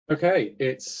Okay,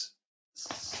 it's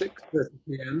 6:30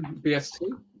 p.m.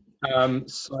 BST,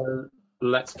 so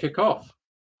let's kick off.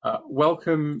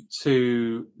 Welcome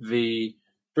to the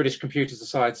British Computer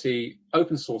Society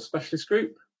Open Source Specialist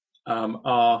Group.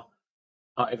 Our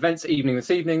events evening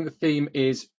this evening, the theme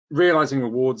is Realising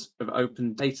Rewards of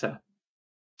Open Data.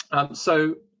 In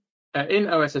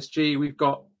OSSG, we've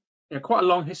got quite a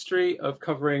long history of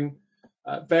covering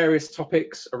various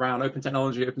topics around open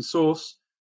technology, open source.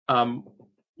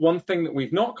 One thing that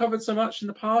we've not covered so much in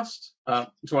the past,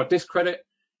 to our discredit,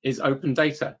 is open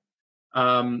data.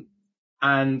 And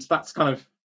that's kind of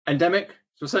endemic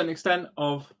to a certain extent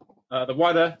of the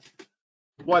wider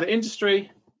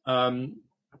industry.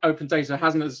 Open data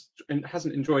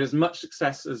hasn't enjoyed as much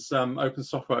success as open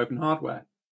software, open hardware.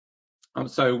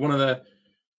 So one of the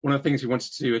things we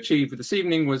wanted to achieve with this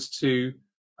evening was to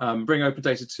bring open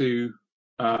data to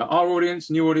our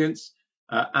audience, new audience,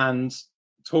 and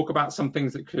talk about some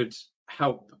things that could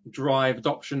help drive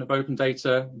adoption of open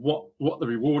data, what the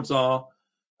rewards are,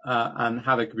 and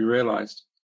how they could be realized.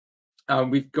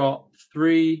 We've got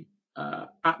three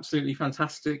absolutely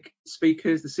fantastic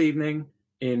speakers this evening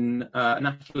in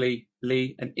Natalie,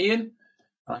 Lee, and Ian.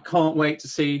 I can't wait to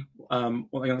see what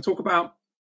they're going to talk about.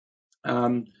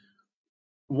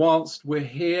 Whilst we're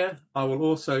here, I will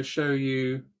also show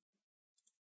you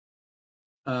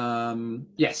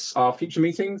our future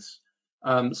meetings.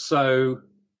 So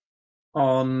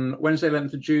on Wednesday,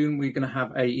 11th of June, we're going to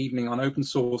have an evening on open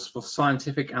source for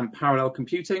scientific and parallel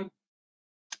computing.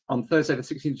 On Thursday, the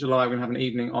 16th of July, we're going to have an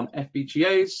evening on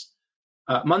FPGAs.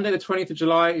 Monday, the 20th of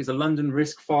July, is a London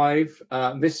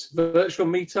RISC-V, this virtual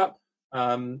meetup.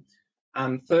 And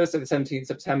Thursday, the 17th of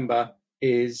September,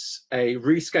 is a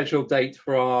rescheduled date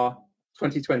for our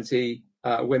 2020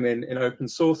 Women in Open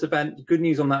Source event. The good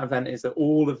news on that event is that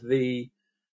all of the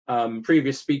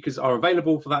previous speakers are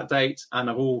available for that date and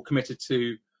have all committed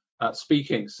to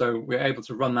speaking. So we're able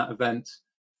to run that event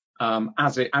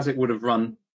as it would have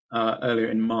run earlier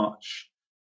in March.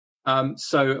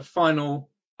 So final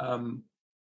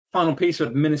piece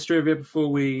of administrivia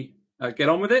before we get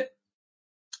on with it.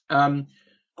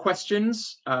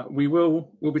 Questions.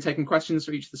 We'll be taking questions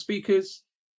for each of the speakers.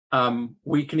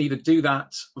 We can either do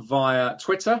that via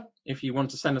Twitter if you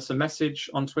want to send us a message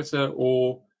on Twitter,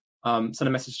 or send a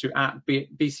message to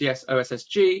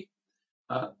 @BCSOSSG.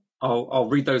 I'll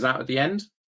read those out at the end.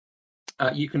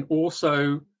 You can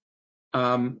also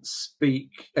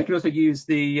speak. You can also use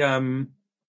the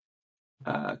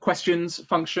questions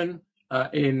function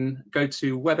in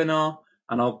GoToWebinar,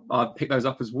 and I'll pick those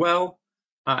up as well.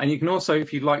 And you can also,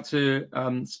 if you'd like to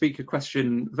speak a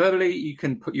question verbally, you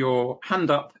can put your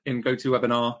hand up in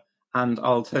GoToWebinar, and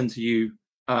I'll turn to you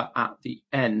at the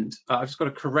end. I've just got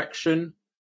a correction.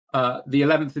 The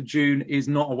 11th of June is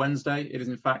not a Wednesday. It is,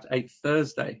 in fact, a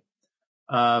Thursday.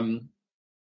 That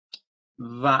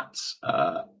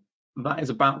is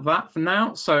about that for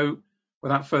now. So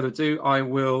without further ado,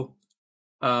 I'll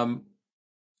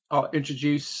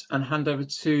introduce and hand over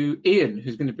to Ian,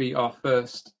 who's going to be our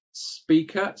first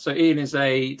speaker. So Ian is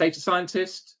a data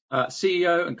scientist,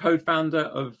 CEO and co-founder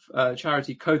of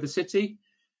charity Code the City,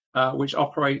 which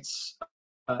operates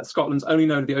Scotland's only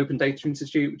known the Open Data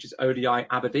Institute, which is ODI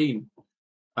Aberdeen.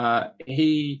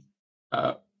 He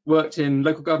worked in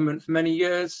local government for many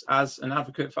years as an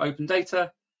advocate for open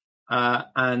data,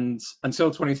 and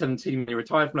until 2017, when he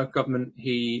retired from local government,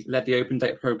 he led the open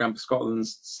data programme for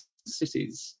Scotland's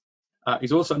cities.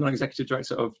 He's also a non-executive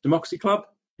director of Democracy Club,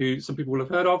 who some people will have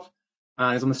heard of,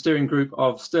 and is on the steering group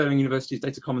of Stirling University's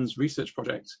Data Commons research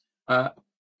project.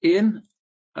 Ian,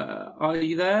 are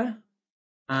you there?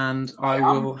 And I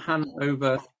will hand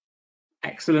over.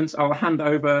 Excellent. I'll hand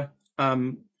over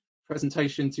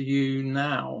presentation to you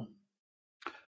now.